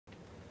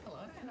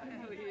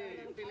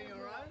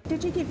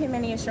Did you give him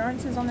any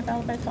assurances on the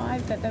Balibo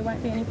 5 that there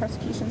won't be any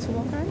prosecutions for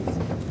war crimes?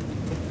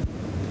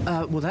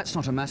 Well, that's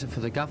not a matter for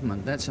the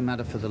government. That's a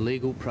matter for the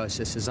legal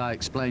processes. I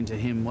explained to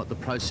him what the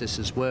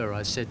processes were.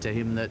 I said to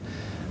him that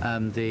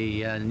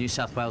the New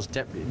South Wales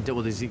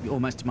well, these are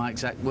almost my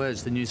exact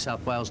words, the New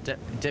South Wales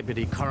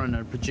Deputy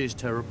Coroner produced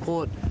her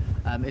report.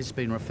 It's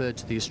been referred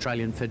to the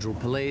Australian Federal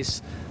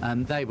Police.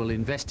 They will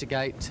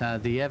investigate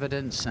the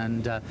evidence,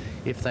 and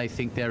if they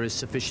think there is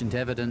sufficient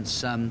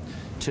evidence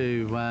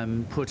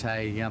to put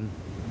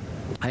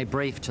a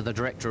brief to the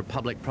Director of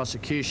Public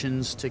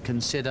Prosecutions to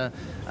consider,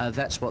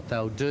 that's what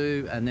they'll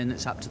do, and then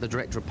it's up to the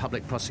Director of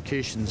Public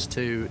Prosecutions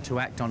to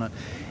act on it.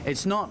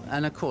 It's not,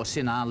 and of course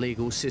in our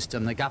legal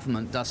system the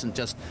government doesn't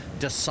just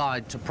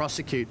decide to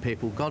prosecute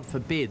people. God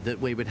forbid that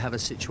we would have a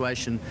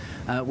situation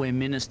where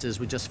ministers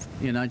would just,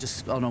 you know,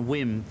 just on a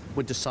whim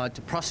would decide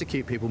to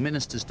prosecute people.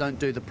 Ministers don't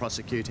do the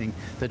prosecuting,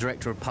 the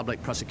Director of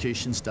Public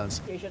Prosecutions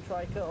does. Asia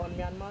Troika on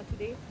Myanmar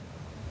today?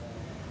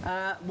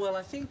 Well,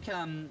 I think